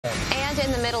And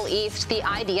in the Middle East, the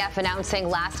IDF announcing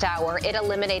last hour it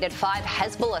eliminated 5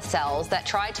 Hezbollah cells that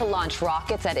tried to launch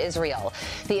rockets at Israel.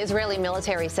 The Israeli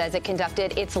military says it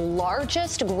conducted its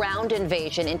largest ground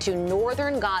invasion into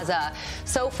northern Gaza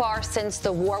so far since the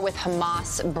war with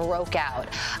Hamas broke out.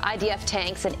 IDF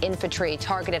tanks and infantry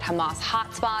targeted Hamas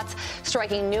hotspots,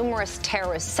 striking numerous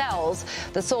terrorist cells.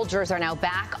 The soldiers are now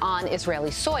back on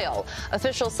Israeli soil.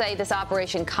 Officials say this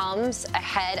operation comes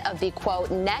ahead of the, quote,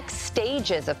 next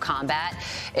stages of combat.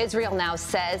 Israel now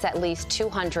says at least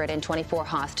 224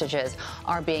 hostages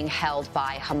are being held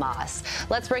by Hamas.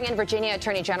 Let's bring in Virginia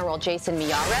Attorney General Jason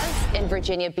Miyares and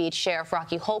Virginia Beach Sheriff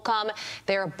Rocky Holcomb.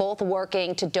 They're both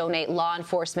working to donate law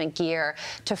enforcement gear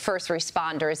to first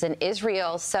responders in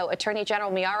Israel. So, Attorney General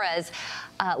Miyares,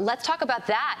 let's talk about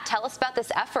that. Tell us about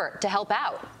this effort to help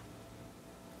out.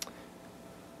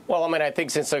 Well, I mean, I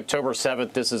think since October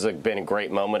 7th, this has been a great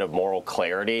moment of moral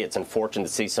clarity. It's unfortunate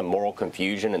to see some moral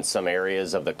confusion in some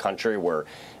areas of the country where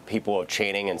people are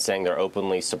chanting and saying they're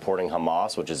openly supporting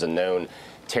Hamas, which is a known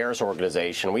terrorist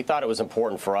organization. We thought it was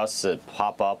important for us to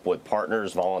pop up with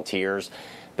partners, volunteers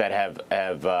that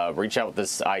have reached out with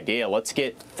this idea. Let's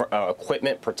get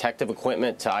equipment, protective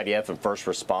equipment to IDF and first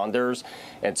responders.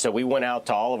 And so we went out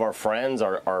to all of our friends,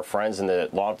 our friends in the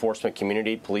law enforcement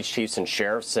community, police chiefs and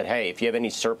sheriffs, said, hey, if you have any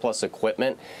surplus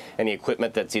equipment, any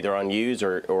equipment that's either unused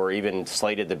or even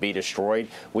slated to be destroyed,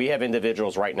 we have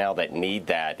individuals right now that need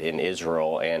that in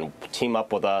Israel and team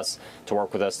up with us to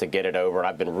work with us to get it over. And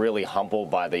I've been really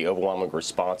humbled by the overwhelming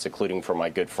response, including from my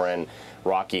good friend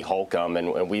Rocky Holcomb.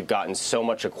 And we've gotten so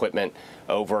much equipment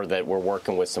over that we're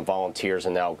working with some volunteers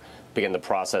and now begin the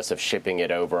process of shipping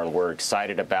it over, and we're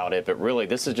excited about it. But really,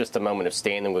 this is just a moment of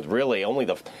standing with really only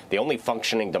the only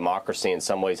functioning democracy in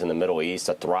some ways in the Middle East,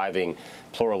 a thriving,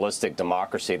 pluralistic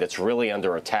democracy that's really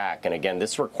under attack. And again,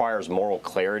 this requires moral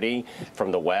clarity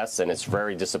from the West, and it's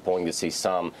very disappointing to see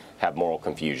some have moral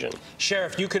confusion.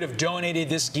 Sheriff, you could have donated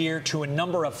this gear to a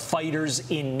number of fighters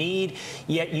in need,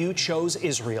 yet you chose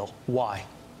Israel. Why?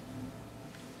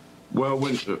 Well,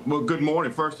 good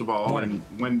morning, first of all. And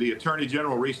when the Attorney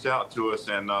General reached out to us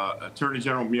and Attorney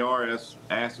General Miyares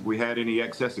asked if we had any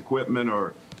excess equipment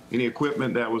or any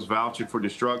equipment that was vouched for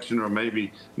destruction or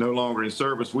maybe no longer in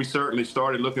service, we certainly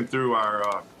started looking through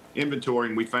our inventory,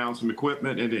 and we found some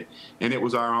equipment, and it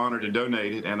was our honor to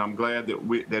donate it, and I'm glad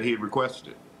that he had requested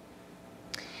it.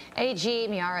 AG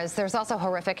Miyares, there's also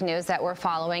horrific news that we're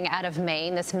following out of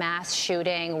Maine, this mass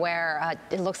shooting where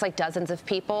it looks like dozens of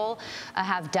people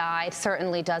have died.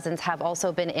 Certainly dozens have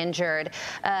also been injured.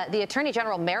 The Attorney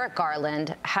General Merrick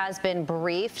Garland has been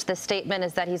briefed. The statement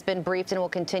is that he's been briefed and will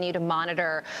continue to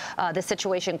monitor the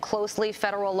situation closely.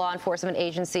 Federal law enforcement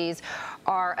agencies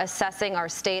are assessing our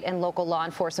state and local law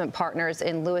enforcement partners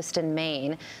in Lewiston,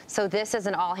 Maine. So this is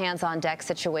an all-hands-on-deck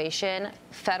situation,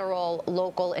 federal,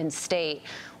 local, and state.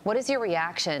 What is your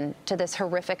reaction to this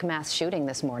horrific mass shooting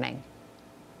this morning?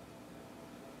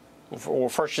 Well,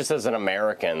 first, just as an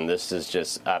American, this is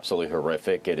just absolutely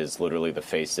horrific. It is literally the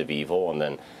face of evil. And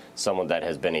then someone that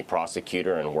has been a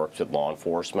prosecutor and worked with law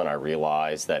enforcement, I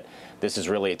realize that this is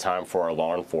really a time for our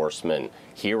law enforcement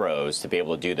heroes to be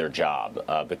able to do their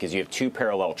job because you have two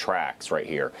parallel tracks right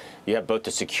here. You have both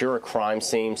to secure a crime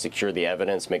scene, secure the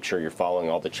evidence, make sure you're following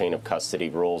all the chain of custody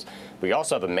rules, but you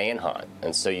also have a manhunt.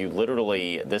 And so you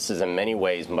literally, this is in many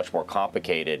ways much more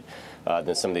complicated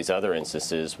than some of these other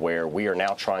instances where we are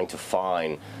now trying to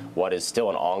find what is still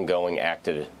an ongoing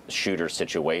active shooter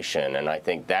situation. And I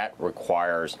think that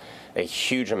requires a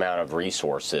huge amount of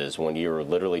resources when you're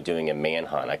literally doing a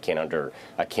manhunt. I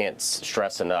can't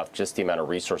stress enough just the amount of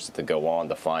resources that go on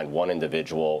to find one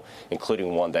individual,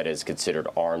 including one that is considered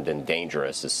armed and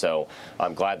dangerous. So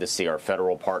I'm glad to see our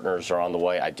federal partners are on the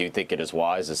way. I do think it is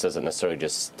wise. This doesn't necessarily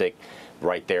just stick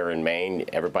right there in Maine.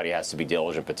 Everybody has to be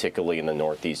diligent, particularly in the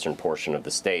northeastern portion of the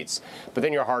states. But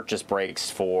then your heart just breaks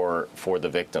for the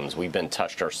victims. We've been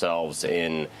touched ourselves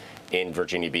in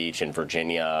Virginia Beach and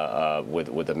Virginia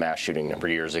with a mass shooting a number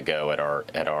of years ago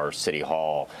at our city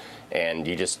hall. And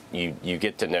you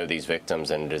get to know these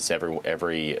victims, and it's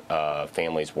every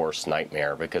family's worst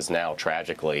nightmare because now,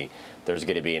 tragically, there's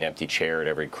going to be an empty chair at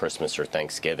every Christmas or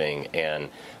Thanksgiving, and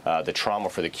the trauma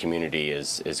for the community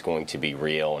is going to be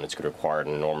real, and it's going to require an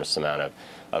enormous amount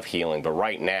of healing. But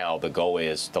right now, the goal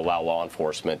is to allow law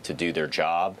enforcement to do their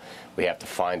job. We have to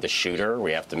find the shooter.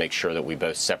 We have to make sure that we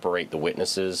both separate the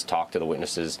witnesses, talk to the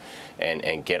witnesses,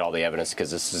 and get all the evidence,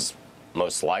 because this is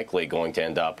most likely going to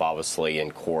end up, obviously,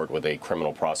 in court with a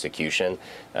criminal prosecution.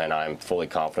 And I'm fully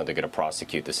confident they're going to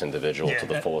prosecute this individual to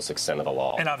the fullest extent of the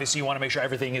law. And obviously, you want to make sure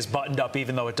everything is buttoned up,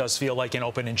 even though it does feel like an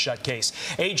open and shut case.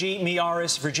 AG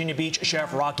Miyares, Virginia Beach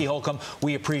Sheriff Rocky Holcomb,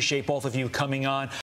 we appreciate both of you coming on.